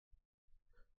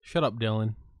Shut up,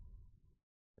 Dylan.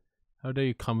 How dare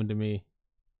you come into me?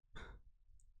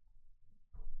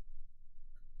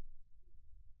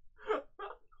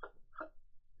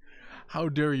 How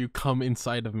dare you come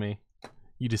inside of me?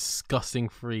 You disgusting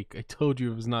freak. I told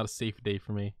you it was not a safe day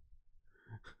for me.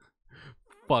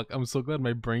 Fuck, I'm so glad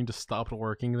my brain just stopped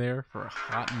working there for a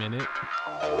hot minute.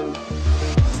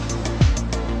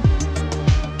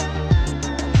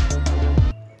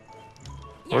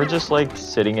 We're just like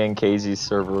sitting in Casey's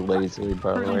server lazily,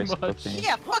 by the way.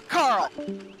 Yeah, fuck Carl!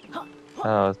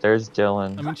 Oh, there's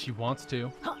Dylan. I mean, she wants to.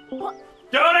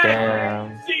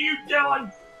 Damn. See you,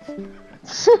 Dylan!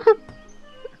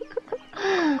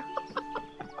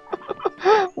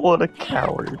 What a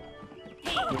coward.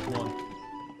 Which one?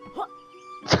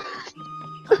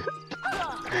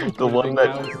 The one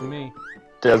that was me.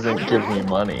 doesn't give me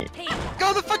money.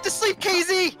 Go the fuck to sleep,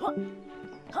 KZ!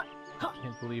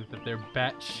 Can't believe that they're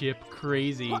batshit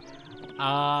crazy.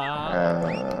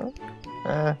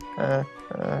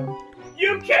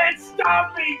 You can't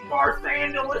stop me,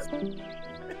 Barthandalus!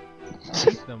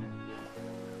 Take them.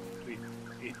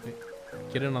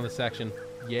 Get in on this section.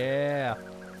 Yeah.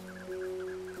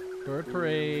 Bird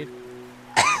parade.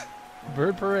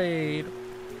 Bird parade.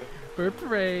 Bird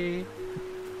parade.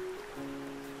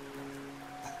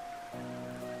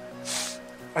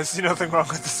 I see nothing wrong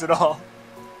with this at all.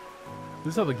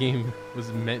 This is how the game was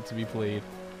meant to be played.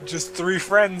 Just three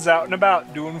friends out and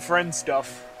about doing friend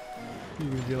stuff. You're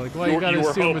gonna be like, well, you gotta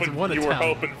assume it's one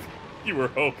Italian. You were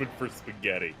hoping for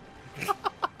spaghetti.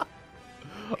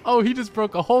 Oh, he just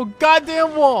broke a whole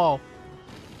goddamn wall!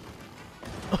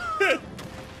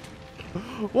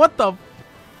 What the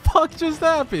fuck just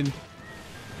happened?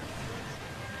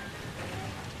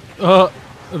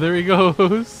 There he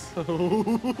goes.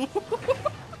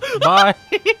 Bye.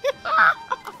 He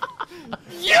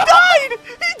died!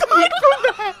 He died from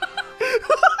that!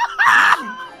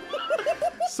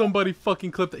 Somebody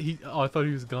fucking clipped it. Oh, I thought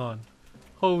he was gone.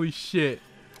 Holy shit.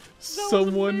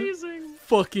 Someone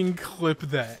fucking clip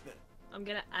that. I'm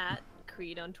gonna @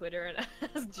 Creed on Twitter and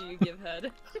ask, do you give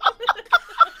head?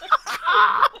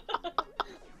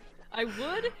 I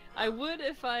would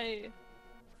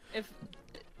if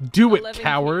Do it, 11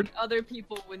 coward. Other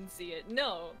people wouldn't see it.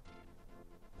 No.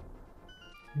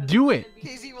 Do it.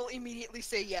 KZ will immediately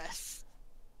say yes.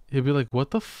 He'll be like,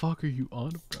 what the fuck are you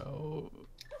on about?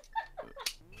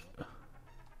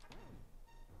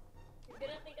 He's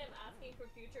gonna think I'm asking for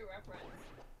future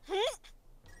reference.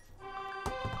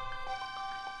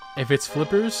 If it's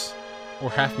flippers or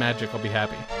half magic, I'll be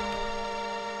happy.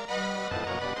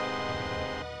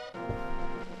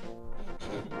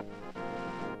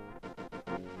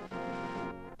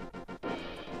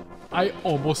 I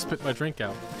almost spit my drink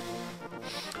out.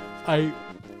 I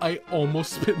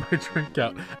almost spit my drink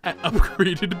out. I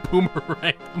upgraded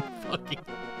boomerang. I'm fucking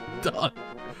done.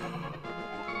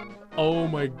 Oh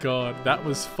my god, that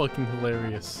was fucking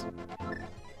hilarious.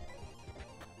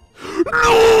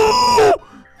 No!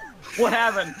 What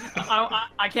happened?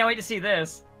 I can't wait to see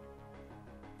this.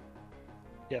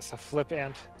 Yes, a flip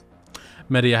ant.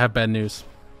 Medi, I have bad news.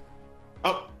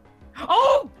 Oh!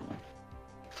 Oh!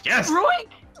 Yes! Roink!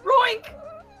 Roink!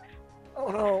 Oh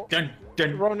no. Dun,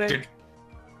 dun, Ronan. dun.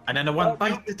 And then the one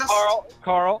bite the dust.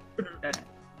 Carl,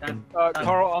 Dun,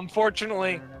 Carl,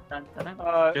 unfortunately,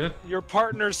 your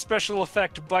partner's special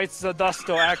effect Bites the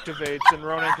Dusto activates, and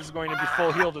Ronan is going to be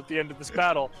full healed at the end of this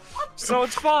battle. So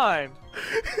it's fine.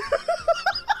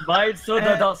 Bites to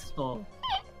the dusto.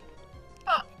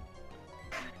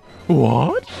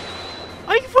 What?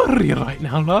 Are you for real right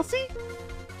now, Lassie?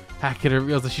 Hackett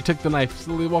reveals that she took the knife,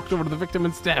 slowly walked over to the victim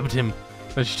and stabbed him.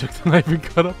 Then she took the knife and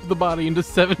cut up the body into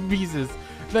 7 pieces.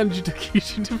 Then she took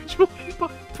each individual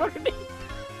body part.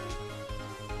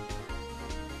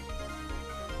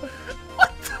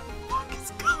 What the fuck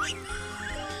is going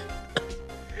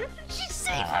on? She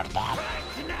saved her body.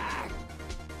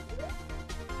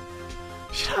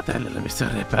 Shut up, little Mr.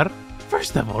 Ripper.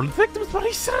 First of all, the victim's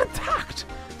bodies are intact.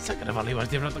 Second of all, he was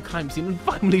there at the crime scene, and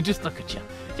finally, just look at you.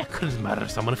 You couldn't murder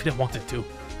someone if you didn't want it to.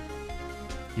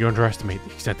 You underestimate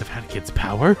the extent of Hacket's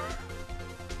power.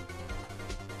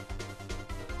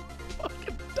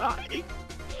 Fucking dying.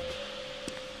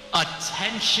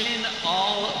 Attention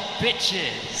all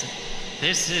bitches.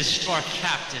 This is your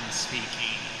captain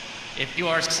speaking. If you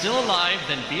are still alive,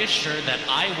 then be assured that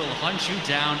I will hunt you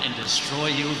down and destroy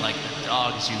you like the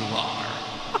dogs you are.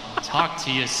 Talk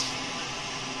to you soon.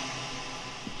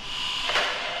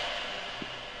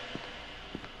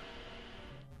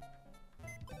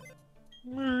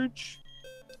 Merge.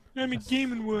 I'm a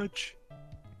Game & Watch.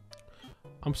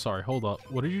 I'm sorry, hold up.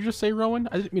 What did you just say, Rowan?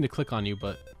 I didn't mean to click on you,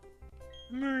 but...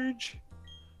 Merge.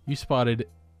 You spotted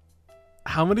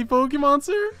how many Pokemon,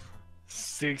 sir?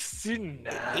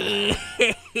 69.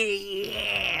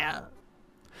 Yeah.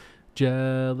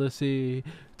 Jealousy,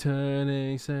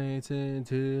 turning saints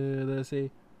into the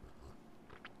sea.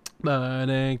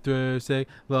 Burning through sick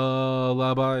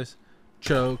lullabies,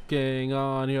 choking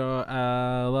on your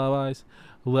alibis.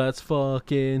 Let's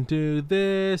fucking do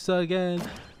this again.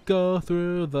 Go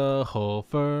through the whole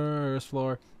first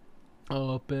floor.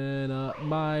 Open up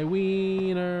my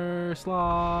wiener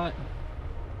slot.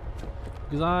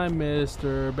 'Cause I'm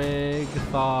Mr. Big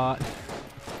Thought.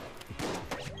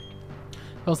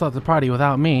 They'll start the party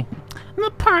without me. The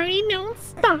party don't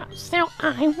stop, so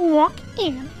I walk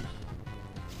in.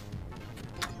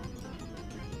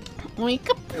 Wake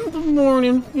up in the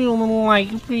morning feeling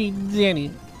like Big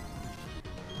Daddy.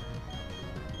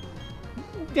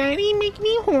 Daddy make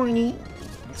me horny.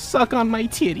 Suck on my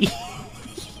titty.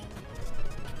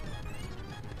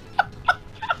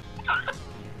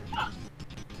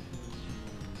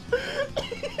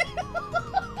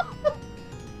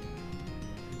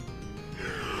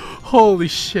 Holy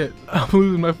shit. I'm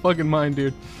losing my fucking mind,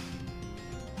 dude.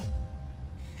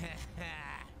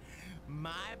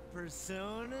 My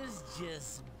persona's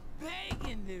just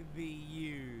begging to be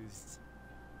used.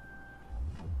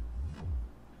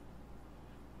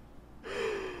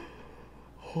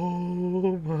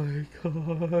 Oh my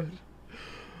god.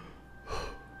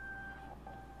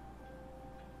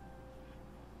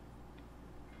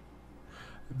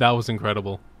 That was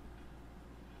incredible.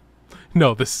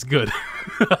 No, this is good.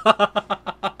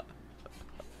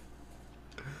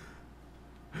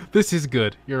 This is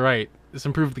good. You're right. This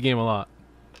improved the game a lot.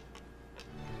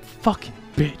 Fucking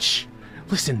bitch.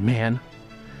 Listen, man.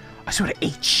 I swear to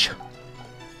H.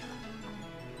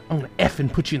 I'm gonna F and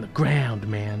put you in the ground,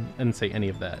 man. I didn't say any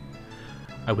of that.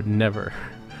 I would never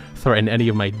threaten any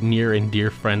of my near and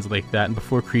dear friends like that. And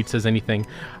before Creed says anything,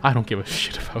 I don't give a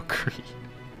shit about Creed.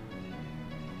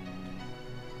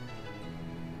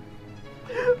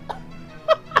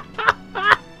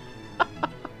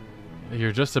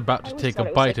 You're just about to take a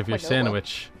bite of your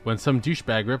sandwich when some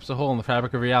douchebag rips a hole in the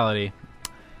fabric of reality.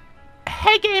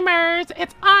 Hey gamers,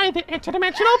 it's I, the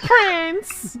interdimensional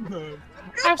prince!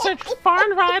 I've searched far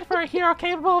and wide for a hero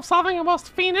capable of solving a most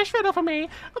fiendish riddle for me,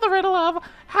 the riddle of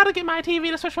how to get my TV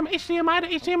to switch from HDMI to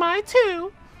HDMI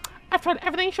 2. I've tried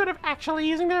everything short of actually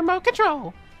using the remote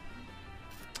control.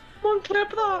 Come on,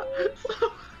 clip that!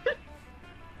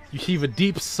 You heave a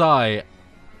deep sigh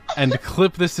and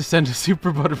clip this to send to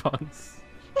Super Butterbuns.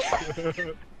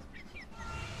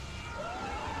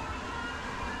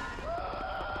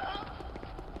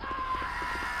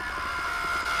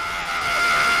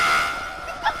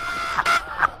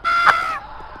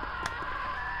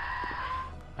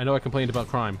 I know I complained about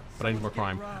crime, but I need more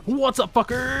crime. What's up,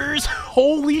 fuckers?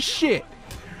 Holy shit!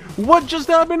 What just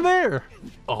happened there?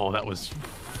 Oh, that was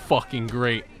fucking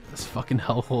great. This fucking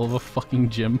hellhole of a fucking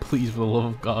gym, please, for the love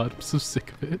of God. I'm so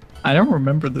sick of it. I don't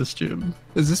remember this gym.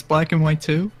 Is this black and white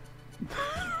too?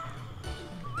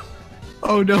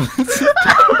 Oh no.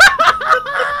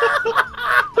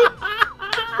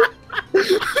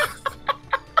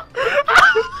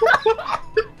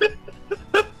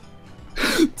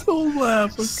 Don't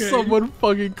laugh, okay? Someone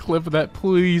fucking clip that,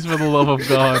 please, for the love of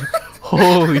God.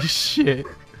 Holy shit.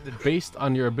 Based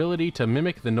on your ability to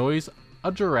mimic the noise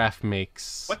a giraffe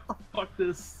makes. What the fuck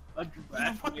does a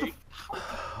giraffe make?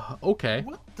 Okay.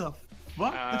 What the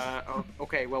fuck?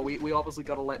 Okay, well, we obviously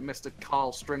gotta let Mr.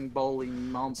 Carl String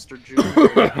Bowling Monster Jr.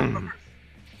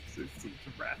 It's a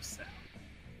giraffe sound.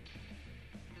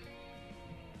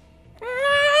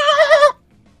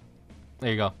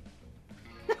 There you go.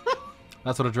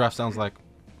 That's what a giraffe sounds like.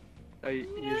 Because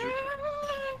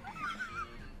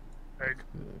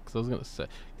I was gonna say,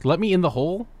 let me in the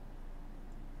hole.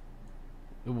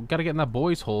 We gotta get in that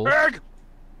boy's hole.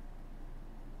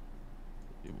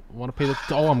 Want to pay the?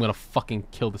 Oh, I'm gonna fucking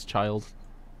kill this child.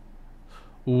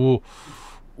 Ooh,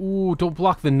 ooh! Don't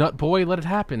block the nut, boy. Let it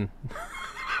happen.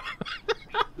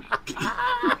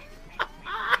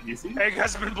 Egg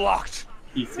has been blocked.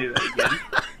 You say that again?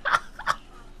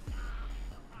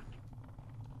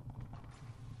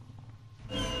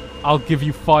 I'll give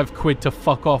you 5 quid to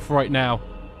fuck off right now.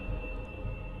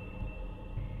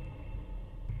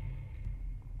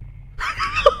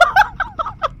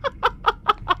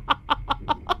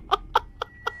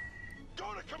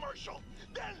 Go to commercial,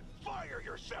 then fire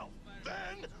yourself,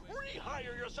 then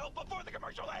rehire yourself before the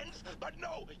commercial ends. But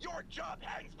no, your job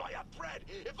hangs by a thread.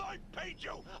 If I paid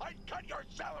you, I'd cut your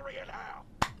salary in half.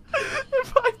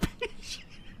 If I paid you.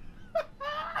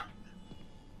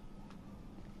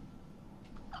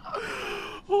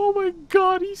 Oh my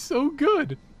god, he's so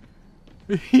good.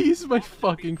 He's my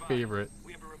fucking favorite.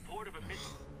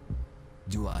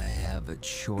 Do I have a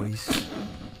choice?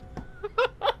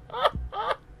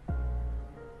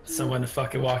 Someone to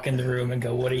fucking walk in the room and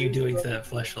go, "What are you doing to that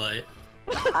fleshlight?"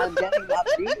 I'm getting that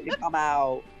genie to come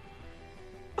out.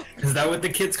 Is that what the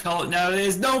kids call it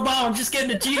nowadays? No, Mom, I'm just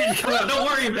getting a genie to come out. Don't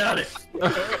worry about it.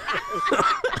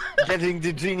 Getting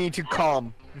the genie to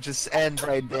calm. Just end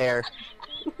right there.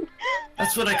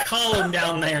 That's what I call him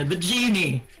down there, the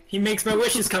genie. He makes my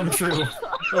wishes come true.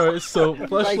 Alright, so My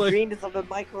flashlight, dream is of a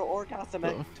micro orgasm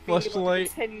and flashlight,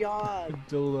 continue on.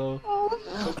 dildo.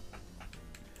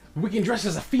 We can dress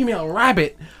as a female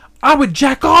rabbit. I would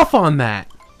jack off on that.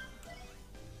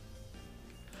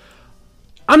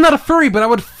 I'm not a furry, but I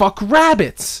would fuck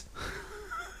rabbits.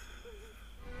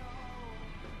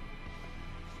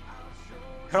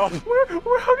 Help!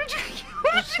 How did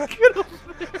you get up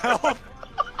there? Help!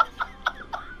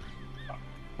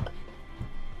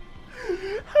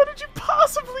 How did you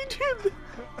possibly do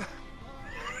that?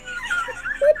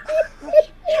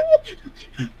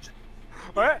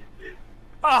 What?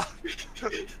 Ah!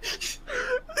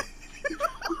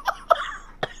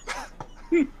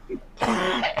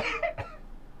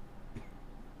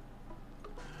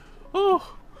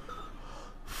 Oh,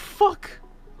 fuck.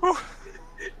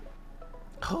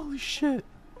 Holy shit.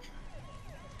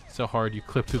 So hard you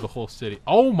clip through the whole city.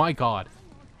 Oh my god.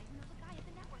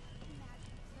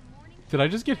 Did I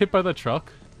just get hit by that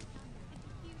truck?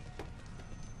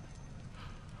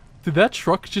 Did that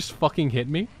truck just fucking hit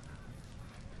me?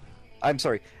 I'm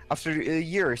sorry. After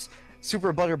years,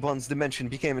 Super Butterbun's dimension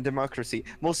became a democracy,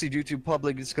 mostly due to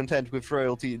public discontent with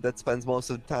royalty that spends most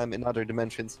of the time in other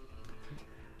dimensions.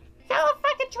 Y'all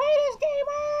fucking traitors,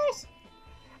 gamers!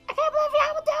 I can't believe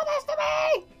y'all would do this to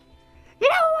me! You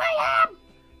know who I am?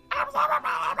 I'm Super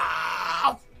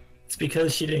Butterbun! It's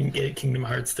because she didn't get Kingdom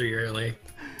Hearts 3 early.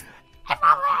 If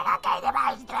only I got Kingdom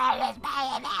Hearts 3 is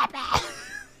pineapple!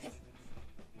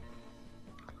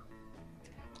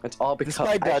 It's all because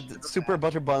despite that, Super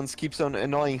Butterbuns keeps on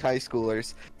annoying high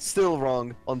schoolers. Still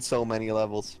wrong on so many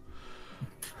levels.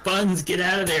 Buns, get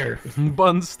out of there!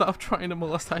 Buns, stop trying to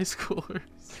molest high schoolers.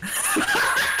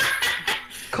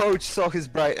 Coach saw his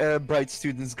bright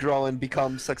students grow and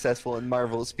become successful and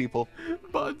marvelous people.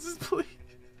 Buns, please.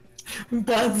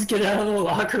 Buns, get out of the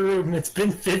locker room. It's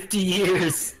been 50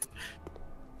 years.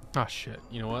 Ah, shit.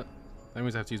 You know what? I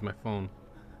always have to use my phone.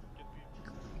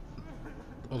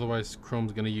 Otherwise,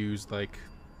 Chrome's gonna use, like,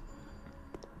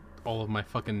 all of my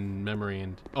fucking memory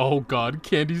and... Oh god,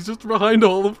 Candy's just behind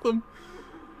all of them!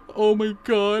 Oh my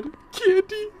god,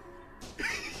 Candy!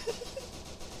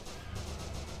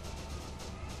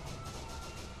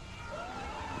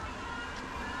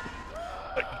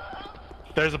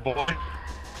 There's a boy.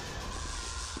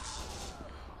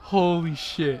 Holy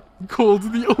shit. Cold's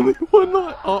the only one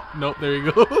not... Oh, nope, there he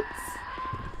goes.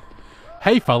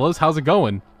 Hey, fellas, how's it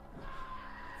going?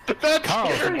 That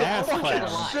Carl's scared an the ass fucking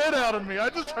clown. shit out of me. I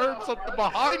just heard something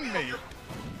behind me.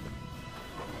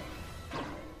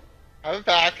 I'm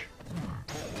back.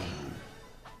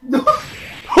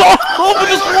 Oh,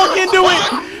 just walk into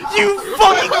it! You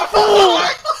fucking fool!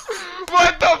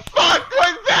 What the fuck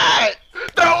was that?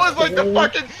 That was like the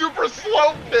fucking super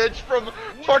slow pitch from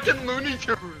fucking Looney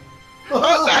Tunes.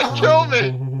 That killed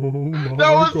me.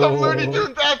 That was some Looney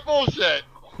Tunes ass bullshit.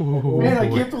 Man, I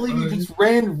can't believe you just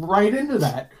ran right into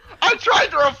that. I tried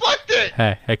to reflect it.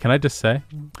 Hey, can I just say?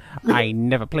 I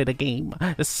never played a game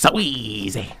so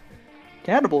easy.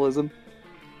 Cannibalism.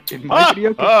 In my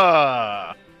video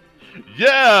game.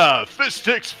 Yeah, Fish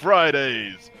Sticks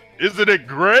Fridays. Isn't it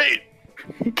great?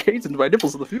 Gaze into my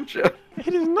nipples in the future.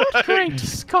 It is not great,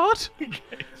 Scott.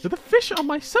 The fish are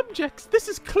my subjects. This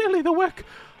is clearly the work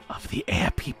of the air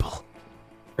people.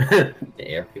 The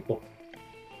air people?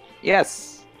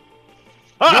 Yes.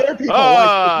 Air people.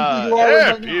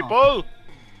 Air people.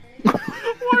 Why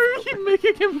are you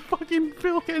making him fucking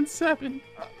Phil Ken 7?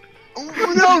 No,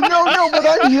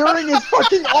 what I'm hearing is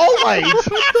fucking All Might!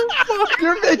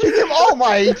 You're making him All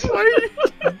Might!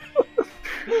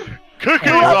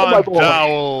 Cookies on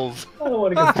towels! I don't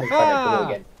want to go play Pineapple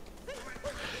again.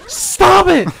 Stop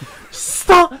it!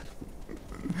 Stop!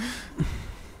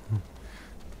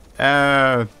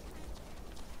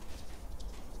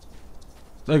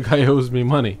 That guy owes me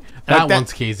money. That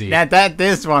one's KZ.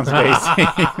 This one's KZ.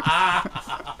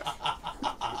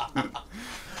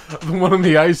 The one on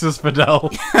the ice is Fidel.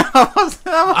 I was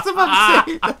about to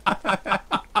say that.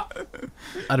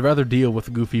 I'd rather deal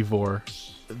with Goofy Vor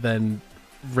than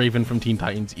Raven from Teen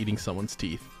Titans eating someone's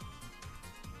teeth.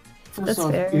 First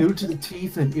off, ew to the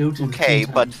teeth and ew to the Okay,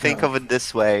 Teen but Titans think go. of it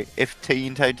this way: if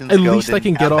Teen Titans At Go least I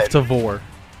can didn't get off happen- to Vor.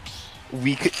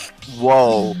 we could.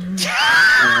 Whoa.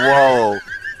 Whoa.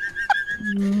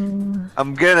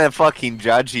 I'm gonna fucking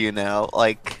judge you now,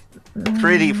 like,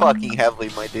 pretty fucking heavily,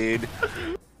 my dude.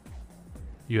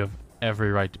 You have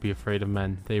every right to be afraid of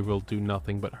men. They will do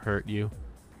nothing but hurt you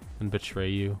and betray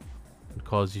you and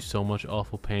cause you so much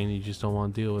awful pain you just don't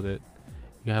want to deal with it.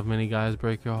 You have many guys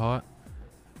break your heart.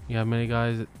 You have many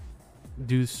guys that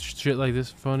do shit like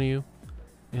this in front of you.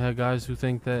 You have guys who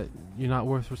think that you're not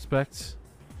worth respect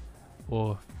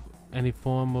or any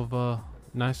form of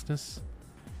niceness.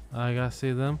 I gotta say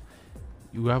to them,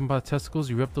 you grab them by the testicles,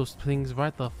 you rip those things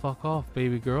right the fuck off,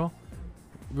 baby girl.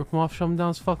 Rip them off, shove them down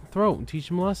his fucking throat, and teach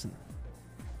him a lesson.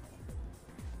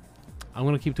 I'm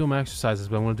gonna keep doing my exercises,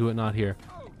 but I'm gonna do it not here.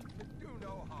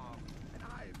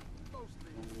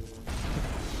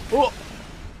 Oh!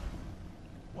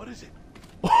 What is it?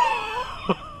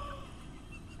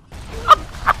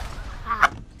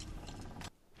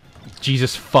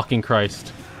 Jesus fucking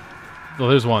Christ. Well,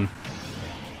 there's one.